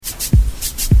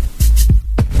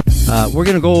We're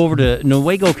going to go over to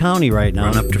Newaygo County right now,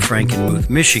 Run up to Frankenmuth,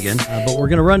 Michigan. but we're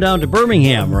going to run down to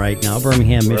Birmingham right now,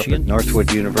 Birmingham, We're up Michigan. at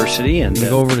Northwood University, and We're going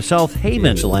to go over to South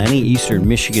Haven, Ypsilanti, Eastern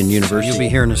Michigan University. you'll be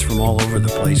hearing us from all over the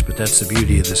place, but that's the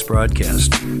beauty of this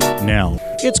broadcast. Now,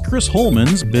 it's Chris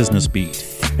Holman's Business Beat.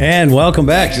 And welcome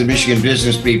back to the Michigan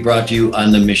Business Beat, brought to you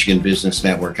on the Michigan Business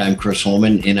Network. I'm Chris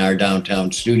Holman in our downtown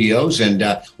studios, and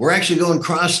we're actually going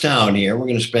crosstown here. We're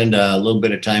going to spend a little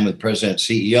bit of time with President,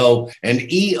 CEO, and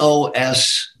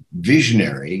EOS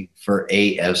visionary for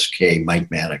ASK, Mike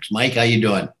Maddox. Mike, how you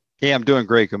doing? Hey, I'm doing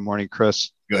great. Good morning,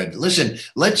 Chris. Good. Listen,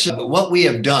 let's. What we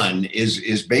have done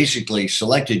is basically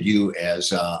selected you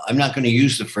as. I'm not going to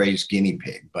use the phrase guinea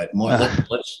pig, but more.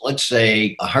 Let's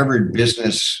say a Harvard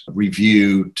Business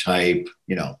Review type.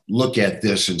 Look at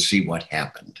this and see what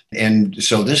happened. And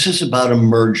so this is about a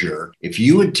merger. If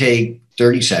you would take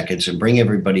 30 seconds and bring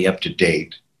everybody up to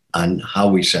date on how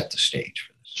we set the stage.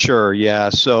 Sure. Yeah.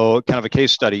 So kind of a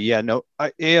case study. Yeah. No,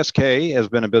 ASK has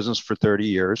been in business for 30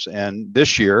 years. And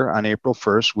this year on April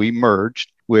 1st, we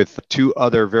merged with two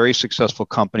other very successful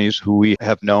companies who we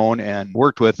have known and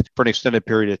worked with for an extended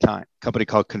period of time. A company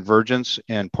called Convergence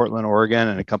in Portland, Oregon,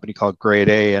 and a company called Grade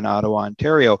A in Ottawa,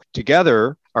 Ontario.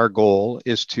 Together, our goal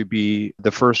is to be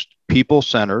the first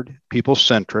people-centered,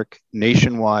 people-centric,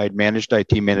 nationwide managed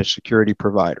IT, managed security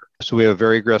provider. So we have a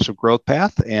very aggressive growth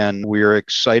path, and we are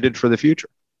excited for the future.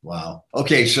 Wow.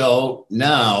 Okay, so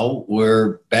now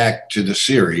we're back to the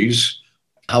series.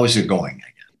 How is it going?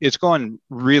 It's going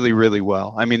really, really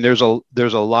well. I mean, there's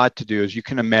a lot to do. As you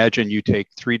can imagine, you take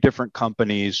three different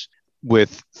companies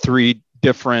with three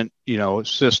different,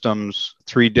 systems,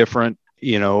 three different,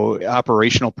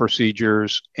 operational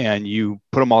procedures, and you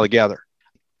put them all together.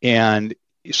 And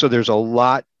so there's a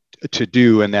lot to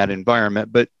do in that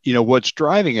environment. But, what's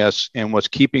driving us and what's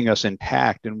keeping us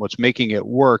intact and what's making it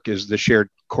work is the shared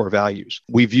core values.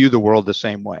 We view the world the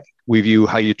same way. We view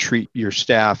how you treat your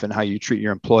staff and how you treat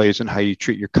your employees and how you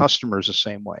treat your customers the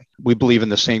same way. We believe in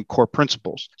the same core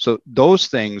principles. So those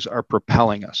things are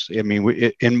propelling us. I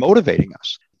mean, and motivating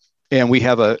us. And we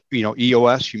have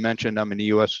EOS. You mentioned I'm an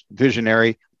EOS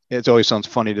visionary. It always sounds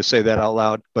funny to say that out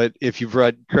loud, but if you've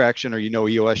read Traction or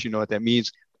EOS, you know what that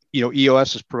means.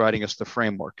 EOS is providing us the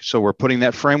framework. So we're putting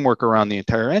that framework around the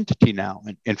entire entity now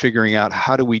and figuring out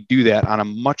how do we do that on a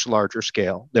much larger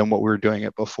scale than what we were doing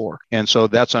it before. And so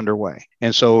that's underway.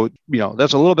 And so,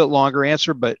 that's a little bit longer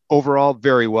answer, but overall,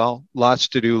 very well. Lots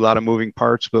to do, a lot of moving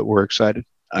parts, but we're excited.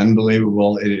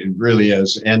 Unbelievable. It really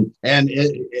is. And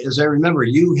as I remember,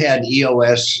 you had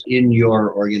EOS in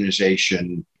your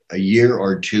organization a year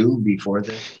or two before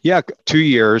this? Yeah, 2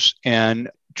 years. And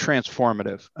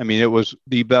transformative. I mean, it was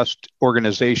the best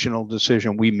organizational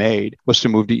decision we made was to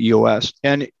move to EOS.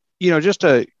 And, just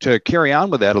to carry on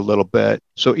with that a little bit.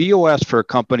 So EOS for a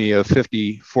company of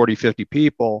 50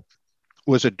 people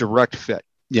was a direct fit.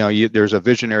 There's a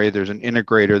visionary, there's an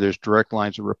integrator, there's direct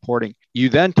lines of reporting. You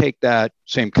then take that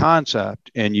same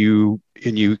concept and you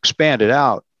expand it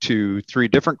out to three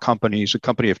different companies, a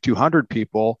company of 200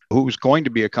 people, who's going to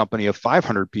be a company of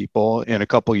 500 people in a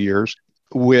couple of years,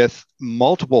 with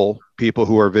multiple people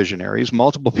who are visionaries,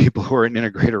 multiple people who are in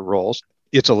integrator roles.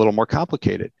 It's a little more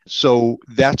complicated. So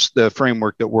that's the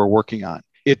framework that we're working on.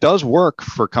 It does work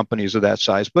for companies of that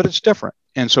size, but it's different.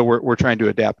 And so we're trying to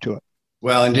adapt to it.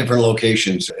 Well, in different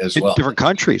locations as well. Different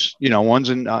countries, one's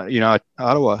in,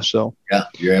 Ottawa. So yeah,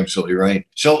 you're absolutely right.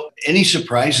 So any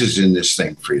surprises in this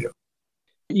thing for you?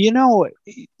 I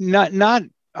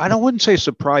wouldn't say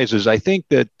surprises. I think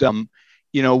that, a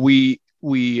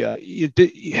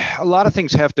lot of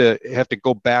things have to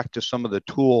go back to some of the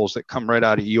tools that come right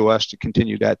out of EOS to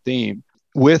continue that theme.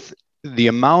 With the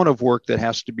amount of work that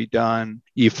has to be done,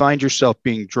 you find yourself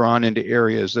being drawn into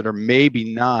areas that are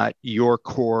maybe not your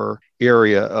core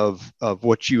area of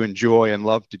what you enjoy and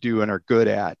love to do and are good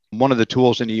at. One of the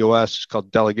tools in EOS is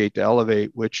called Delegate to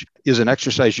Elevate, which is an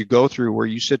exercise you go through where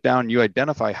you sit down and you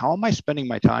identify, how am I spending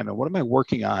my time and what am I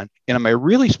working on? And am I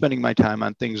really spending my time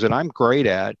on things that I'm great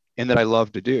at and that I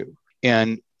love to do?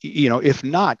 And, if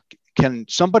not, can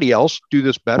somebody else do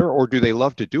this better, or do they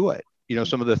love to do it?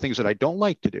 Some of the things that I don't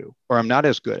like to do or I'm not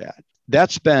as good at.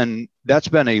 That's been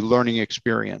a learning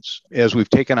experience as we've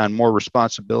taken on more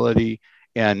responsibility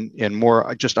and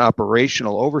more just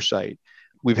operational oversight.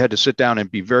 We've had to sit down and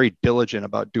be very diligent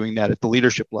about doing that at the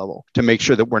leadership level to make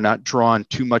sure that we're not drawn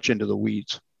too much into the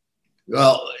weeds.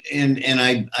 Well, and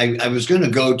I was going to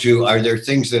go to, are there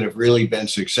things that have really been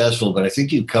successful? But I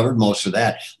think you've covered most of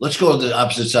that. Let's go to the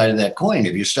opposite side of that coin.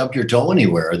 Have you stubbed your toe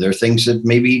anywhere? Are there things that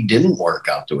maybe didn't work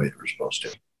out the way they were supposed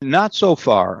to? Not so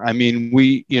far. I mean,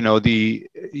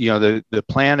 the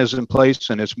plan is in place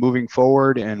and it's moving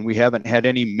forward, and we haven't had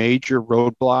any major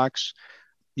roadblocks.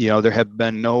 There have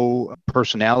been no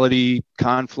personality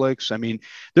conflicts. I mean,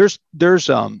 there's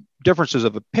differences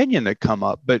of opinion that come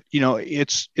up, but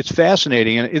it's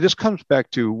fascinating, and this comes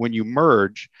back to when you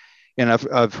merge. And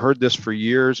I've heard this for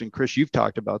years, and Chris, you've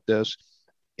talked about this.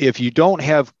 If you don't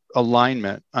have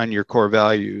alignment on your core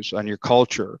values, on your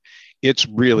culture, it's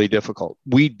really difficult.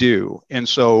 We do. And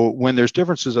so when there's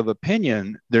differences of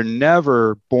opinion, they're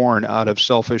never born out of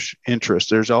selfish interest.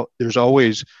 There's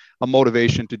always a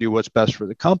motivation to do what's best for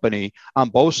the company on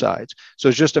both sides. So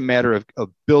it's just a matter of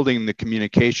building the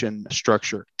communication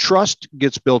structure. Trust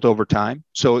gets built over time.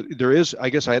 So there is,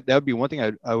 I guess that would be one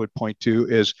thing I would point to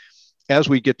is as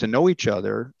we get to know each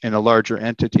other in a larger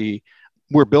entity,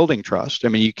 we're building trust. I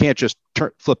mean, you can't just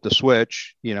flip the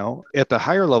switch, at the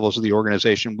higher levels of the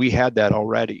organization, we had that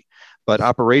already, but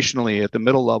operationally at the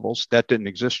middle levels, that didn't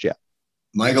exist yet.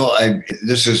 Michael,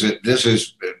 this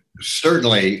is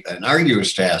certainly an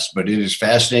arduous task, but it is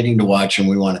fascinating to watch, and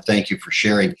we want to thank you for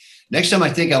sharing. Next time, I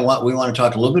think we want to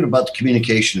talk a little bit about the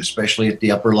communication, especially at the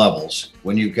upper levels.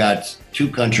 When you've got two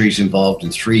countries involved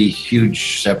in three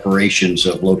huge separations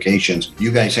of locations,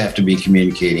 you guys have to be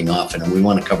communicating often, and we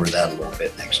want to cover that a little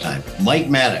bit next time. Mike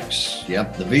Maddox,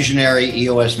 the visionary,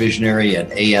 EOS visionary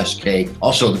at ASK,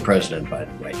 also the president, by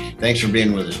the way. Thanks for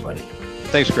being with us, buddy.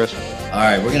 Thanks, Chris. All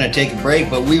right, we're going to take a break,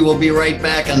 but we will be right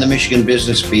back on the Michigan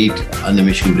Business Beat on the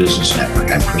Michigan Business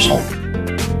Network. I'm Chris Holman.